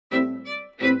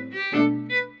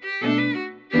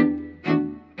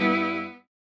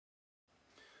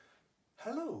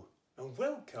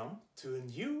to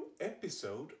a new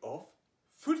episode of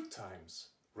Food Times,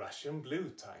 Russian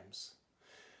Blue Times.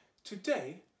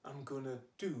 Today I'm gonna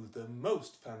do the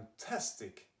most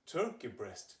fantastic turkey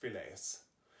breast fillets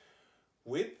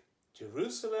with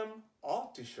Jerusalem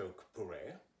artichoke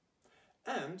puree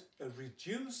and a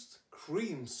reduced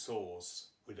cream sauce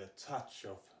with a touch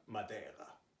of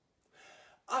Madeira.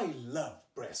 I love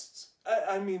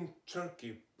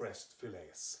turkey breast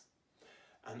fillets,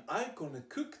 and I'm gonna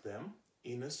cook them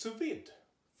in a sous vide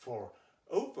for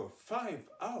over 5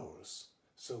 hours,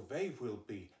 so they will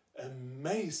be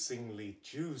amazingly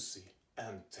juicy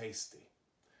and tasty.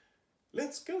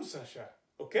 Let's go, Sasha,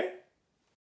 okay?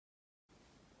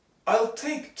 I'll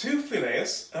take 2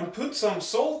 fillets and put some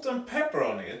salt and pepper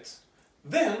on it.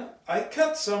 Then I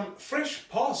cut some fresh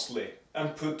parsley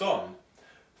and put on.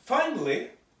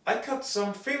 Finally, I cut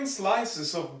some thin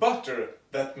slices of butter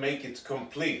that make it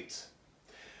complete.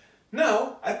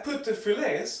 Now I put the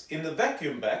fillets in the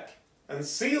vacuum bag and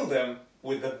seal them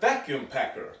with a vacuum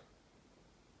packer.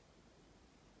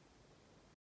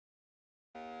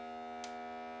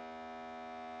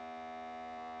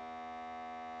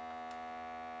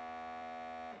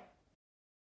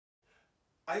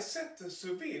 I set the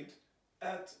sous vide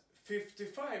at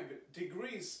 55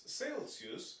 degrees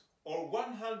Celsius or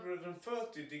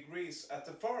 130 degrees at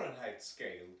the Fahrenheit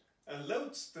scale and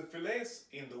loads the fillets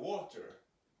in the water.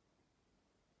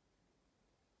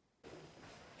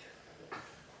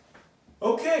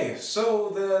 Okay, so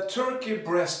the turkey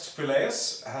breast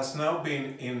fillets has now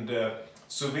been in the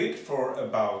sous vide for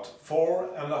about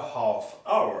 4.5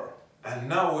 hours. And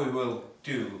now we will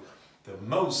do the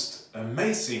most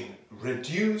amazing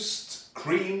reduced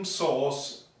cream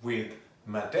sauce with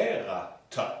Madeira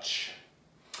touch.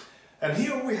 And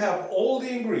here we have all the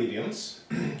ingredients.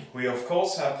 We of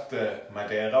course have the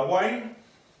Madeira wine,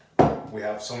 we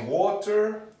have some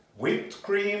water, whipped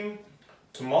cream,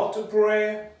 tomato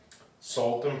puree,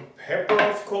 salt and pepper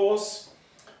of course,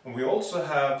 and we also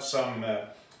have some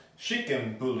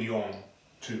chicken bouillon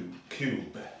to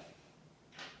cube.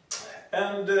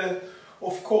 And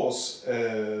of course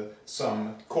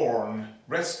some corn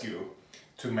rescue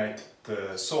to make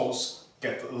the sauce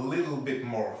get a little bit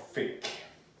more thick.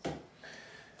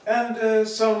 And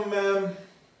some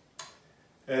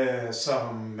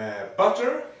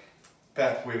butter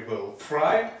that we will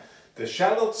fry the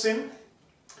shallots in.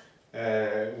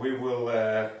 We will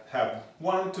have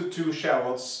 1 to 2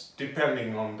 shallots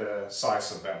depending on the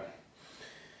size of them.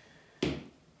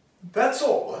 That's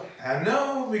all, and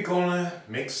now we're gonna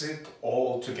mix it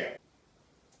all together.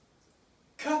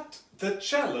 Cut the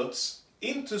shallots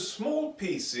into small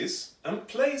pieces and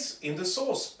place in the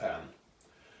saucepan.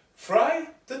 Fry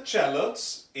the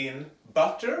shallots in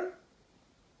butter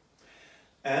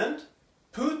and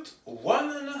put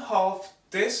 1.5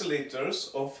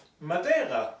 deciliters of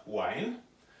Madeira wine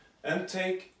and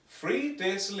take 3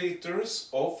 deciliters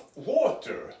of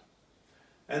water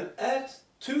and add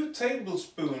 2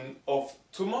 tablespoons of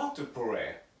tomato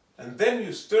puree and then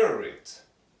you stir it.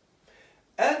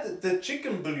 Add the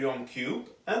chicken bouillon cube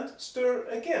and stir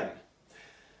again.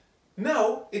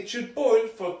 Now it should boil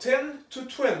for 10 to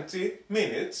 20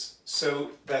 minutes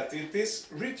so that it is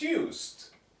reduced.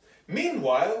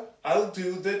 Meanwhile, I'll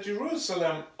do the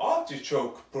Jerusalem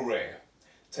artichoke puree.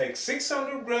 Take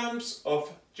 600 grams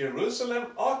of Jerusalem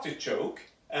artichoke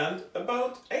and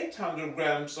about 800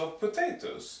 grams of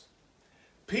potatoes.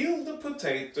 Peel the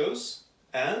potatoes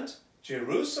and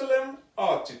Jerusalem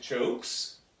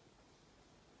artichokes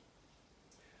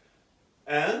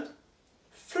and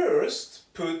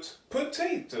first put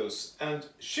potatoes and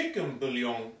chicken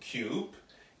bouillon cube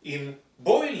in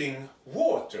boiling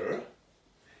water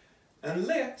and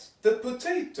let the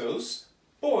potatoes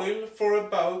boil for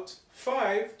about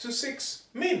 5 to 6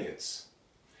 minutes.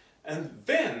 And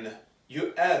then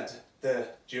you add the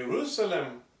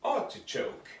Jerusalem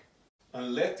artichoke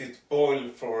and let it boil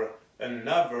for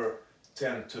another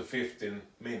 10 to 15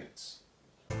 minutes.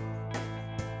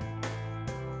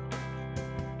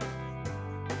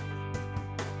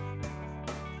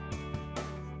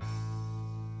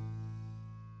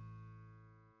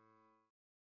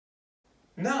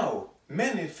 Now,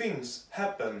 many things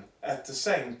happen at the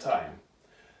same time.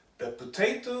 The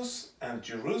potatoes and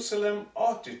Jerusalem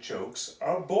artichokes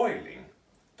are boiling,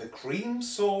 the cream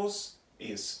sauce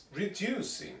is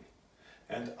reducing,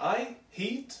 and I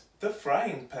heat the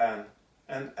frying pan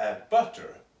and add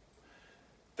butter.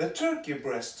 The turkey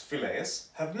breast fillets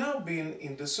have now been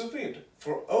in the sous vide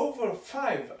for over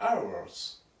 5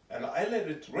 hours, and I let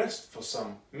it rest for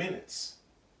some minutes.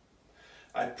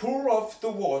 I pour off the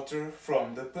water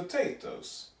from the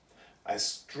potatoes. I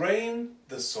strain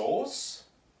the sauce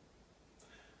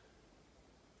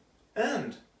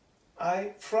And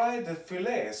I fry the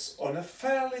fillets on a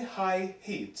fairly high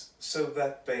heat so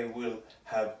that they will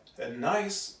have a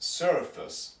nice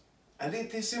surface. And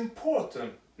it is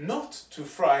important not to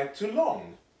fry too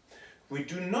long. We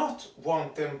do not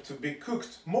want them to be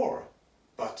cooked more,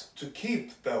 but to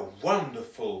keep their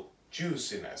wonderful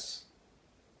juiciness.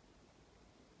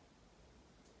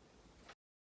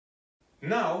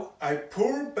 Now I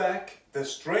pour back the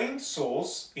strained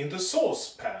sauce in the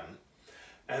saucepan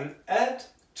and add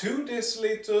 2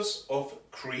 deciliters of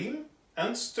cream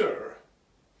and stir.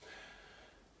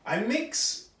 I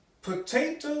mix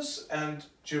potatoes and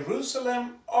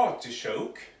Jerusalem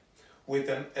artichoke with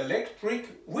an electric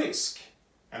whisk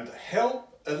and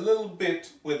help a little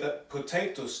bit with a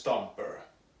potato stomper.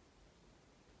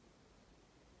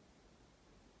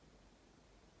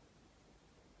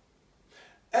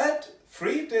 Add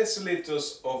 3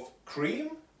 deciliters of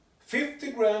cream,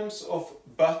 50 grams of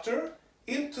butter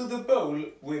into the bowl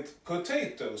with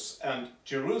potatoes and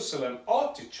Jerusalem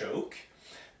artichoke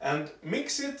and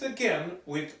mix it again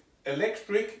with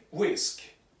electric whisk.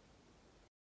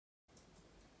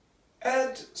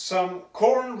 Add some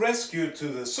corn rescue to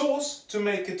the sauce to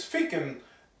make it thicken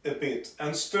a bit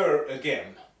and stir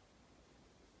again.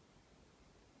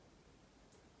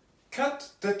 Cut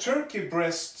the turkey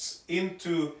breasts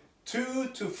into 2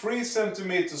 to 3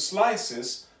 centimeter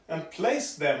slices and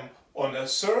place them on a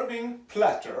serving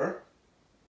platter.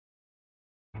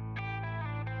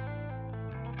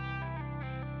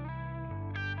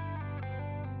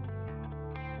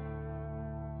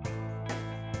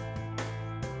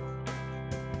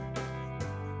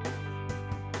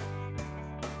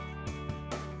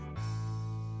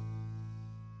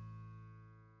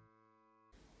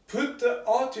 Put the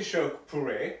artichoke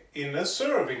puree in a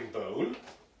serving bowl.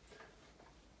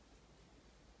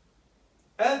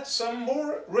 Add some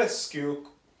more rescue,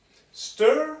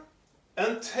 stir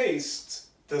and taste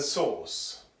the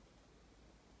sauce.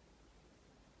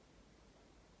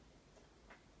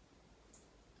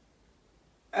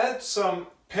 Add some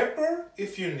pepper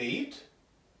if you need.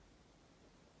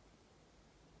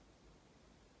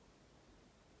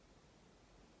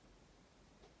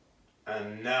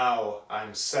 And now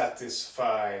I'm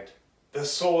satisfied. The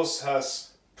sauce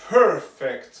has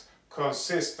perfect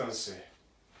consistency.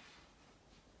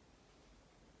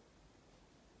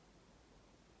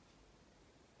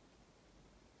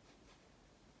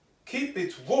 Keep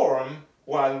it warm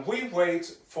while we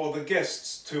wait for the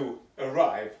guests to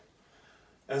arrive.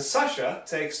 And Sasha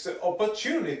takes the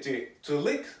opportunity to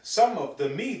lick some of the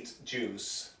meat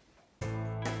juice.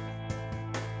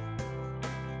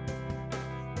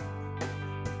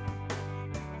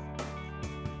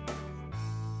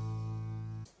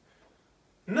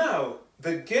 Now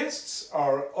the guests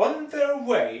are on their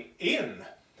way in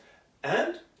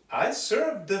and I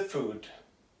serve the food.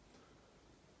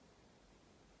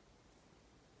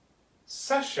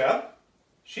 Sasha,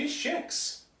 she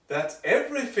checks that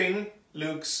everything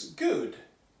looks good.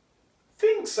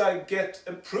 Thinks I get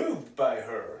approved by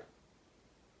her.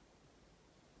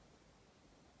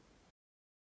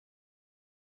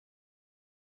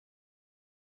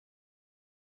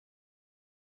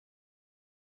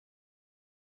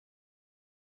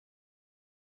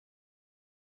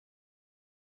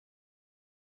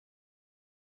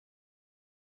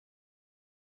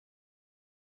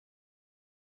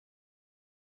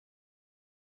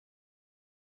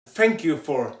 Thank you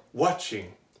for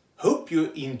watching. Hope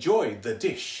you enjoyed the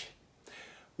dish.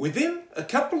 Within a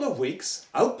couple of weeks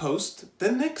I'll post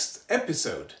the next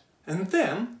episode and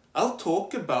then I'll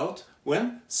talk about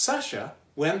when Sasha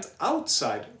went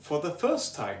outside for the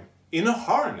first time in a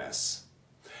harness.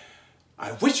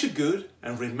 I wish you good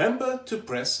and remember to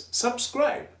press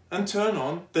subscribe and turn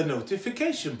on the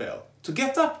notification bell to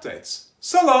get updates.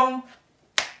 So long!